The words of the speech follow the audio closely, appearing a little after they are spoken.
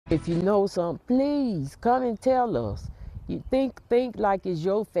If you know something, please come and tell us. You think like it's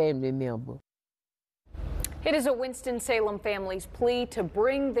your family member. It is a Winston-Salem family's plea to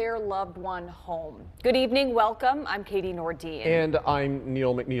bring their loved one home. Good evening, welcome. I'm Katie Nordine. And I'm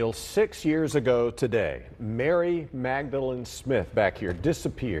Neil McNeil. 6 years ago today, Mary Magdalene Smith back here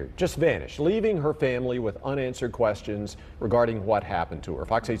disappeared, just vanished, leaving her family with unanswered questions regarding what happened to her.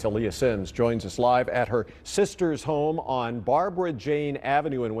 Fox 8's Aaliyah Sims joins us live at her sister's home on Barbara Jane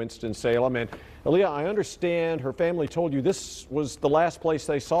Avenue in Winston-Salem. And Aaliyah, I understand her family told you this was the last place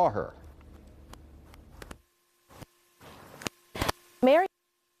they saw her. Mary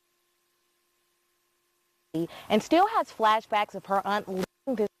and still has flashbacks of her aunt leaving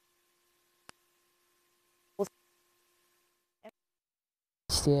this.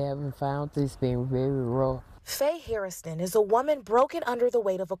 Still haven't found this. Been very rough. Faye Harrison is a woman broken under the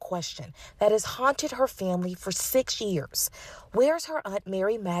weight of a question that has haunted her family for 6 years. Where's her aunt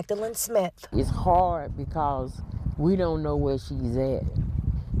Mary Magdalene Smith? It's hard because we don't know where she's at.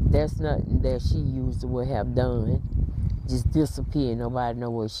 That's nothing that she used to have done. Just disappeared. Nobody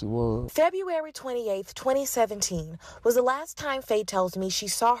know where she was. February 28th, 2017 was the last time Faye tells me she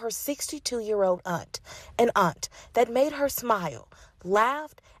saw her 62-year-old aunt, an aunt that made her smile,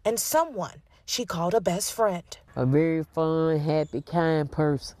 laughed, and someone she called a best friend. A very fun, happy, kind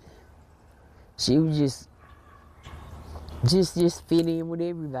person. She was just fit in with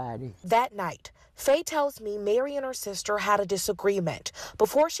everybody. That night, Faye tells me Mary and her sister had a disagreement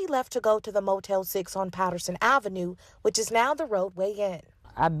before she left to go to the Motel 6 on Patterson Avenue, which is now the roadway in.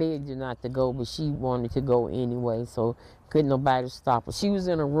 I begged her not to go, but she wanted to go anyway, so couldn't nobody stop her. She was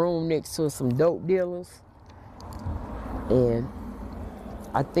in a room next to some dope dealers, and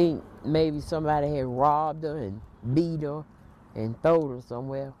I think maybe somebody had robbed her and beat her and thrown her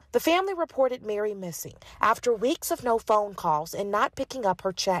somewhere. The family reported Mary missing after weeks of no phone calls and not picking up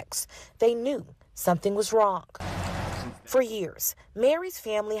her checks. They knew something was wrong. For years, Mary's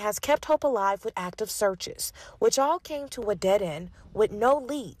family has kept hope alive with active searches, which all came to a dead end with no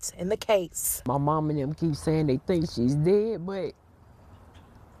leads in the case. My mom and them keep saying they think she's dead, but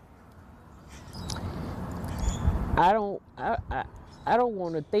I don't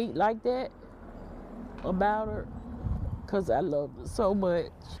want to think like that about her because I love her so much.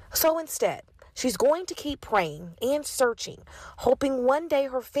 So instead, she's going to keep praying and searching, hoping one day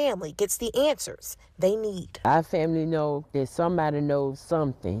her family gets the answers they need. Our family know that somebody knows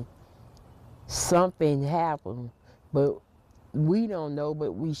something. Something happened, but we don't know,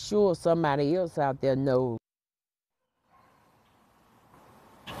 but we sure somebody else out there knows.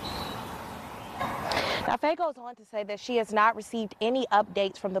 Now, Faye goes on to say that she has not received any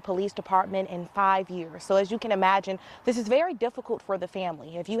updates from the police department in 5 years. So as you can imagine, this is very difficult for the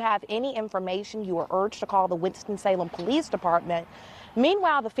family. If you have any information, you are urged to call the Winston-Salem Police Department.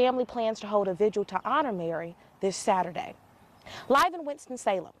 Meanwhile, the family plans to hold a vigil to honor Mary this Saturday. Live in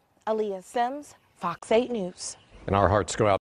Winston-Salem, Aaliyah Sims, Fox 8 News. And our hearts go out